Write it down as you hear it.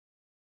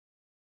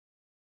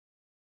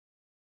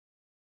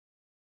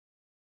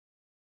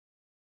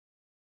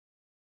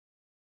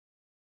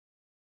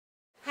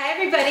Hi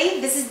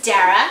everybody, this is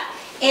Dara,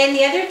 and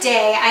the other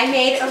day I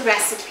made a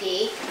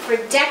recipe for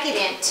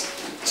decadent,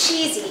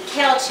 cheesy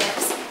kale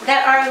chips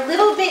that are a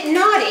little bit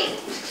naughty.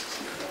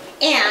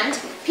 And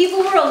people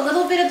were a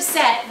little bit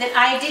upset that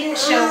I didn't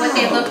show what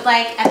they looked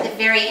like at the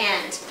very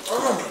end.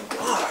 Oh my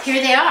gosh.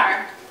 Here they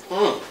are.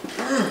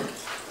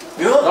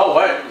 Yeah. Oh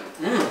wait.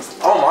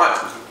 Oh my.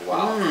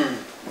 Wow.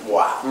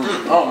 Wow.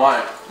 Oh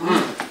my.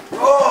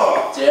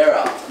 Oh.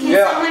 Dara.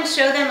 Can someone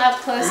show them up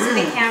close to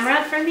the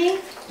camera for me?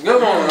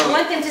 Good I one.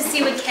 want them to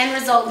see what the end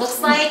result looks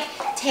like,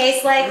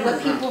 tastes like,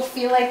 what people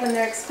feel like when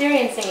they're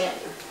experiencing it.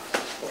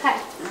 Okay.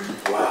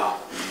 Wow.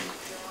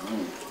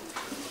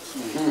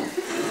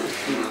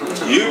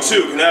 You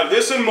too can have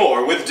this and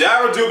more with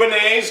Dara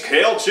Dubinet's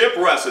kale chip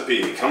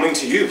recipe. Coming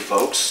to you,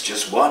 folks.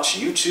 Just watch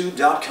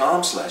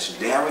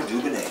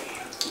youtube.com/DaraDubinet.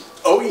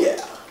 Oh yeah.